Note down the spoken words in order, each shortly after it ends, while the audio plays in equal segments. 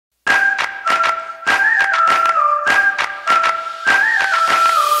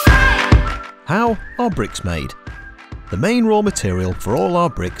How are bricks made? The main raw material for all our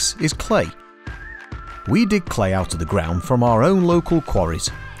bricks is clay. We dig clay out of the ground from our own local quarries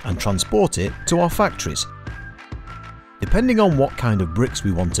and transport it to our factories. Depending on what kind of bricks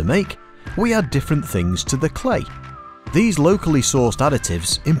we want to make, we add different things to the clay. These locally sourced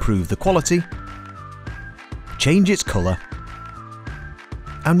additives improve the quality, change its colour,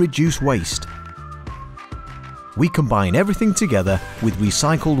 and reduce waste. We combine everything together with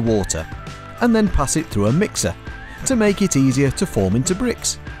recycled water and then pass it through a mixer to make it easier to form into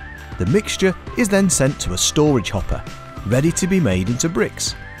bricks. The mixture is then sent to a storage hopper, ready to be made into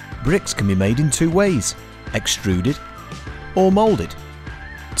bricks. Bricks can be made in two ways: extruded or moulded.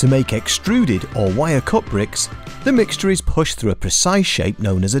 To make extruded or wire-cut bricks, the mixture is pushed through a precise shape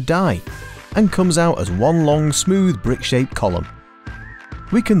known as a die and comes out as one long, smooth brick-shaped column.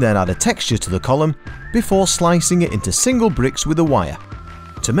 We can then add a texture to the column before slicing it into single bricks with a wire.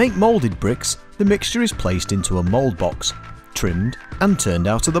 To make moulded bricks, the mixture is placed into a mould box, trimmed and turned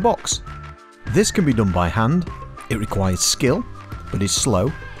out of the box. This can be done by hand. It requires skill, but is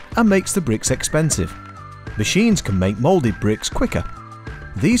slow and makes the bricks expensive. Machines can make moulded bricks quicker.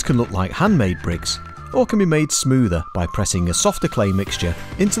 These can look like handmade bricks or can be made smoother by pressing a softer clay mixture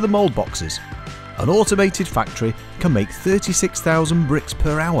into the mould boxes. An automated factory can make 36,000 bricks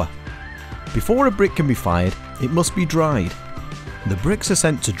per hour. Before a brick can be fired, it must be dried. The bricks are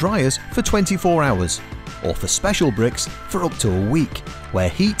sent to dryers for 24 hours, or for special bricks for up to a week, where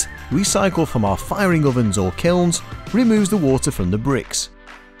heat, recycled from our firing ovens or kilns, removes the water from the bricks.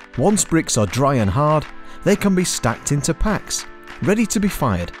 Once bricks are dry and hard, they can be stacked into packs, ready to be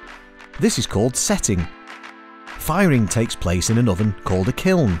fired. This is called setting. Firing takes place in an oven called a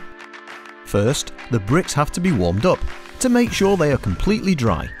kiln. First, the bricks have to be warmed up to make sure they are completely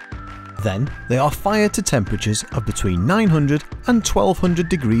dry. Then, they are fired to temperatures of between 900 and 1200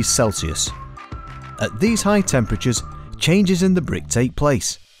 degrees Celsius. At these high temperatures, changes in the brick take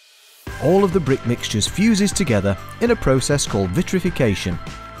place. All of the brick mixtures fuses together in a process called vitrification.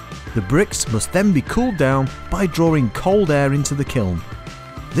 The bricks must then be cooled down by drawing cold air into the kiln.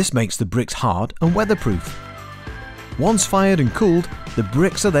 This makes the bricks hard and weatherproof. Once fired and cooled, the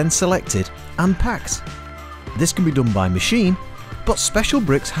bricks are then selected and packed. This can be done by machine, but special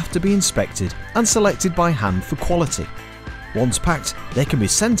bricks have to be inspected and selected by hand for quality. Once packed, they can be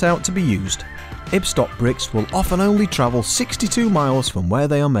sent out to be used. Ibstock bricks will often only travel 62 miles from where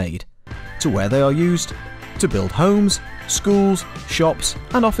they are made to where they are used to build homes, schools, shops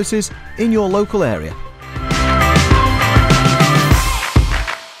and offices in your local area.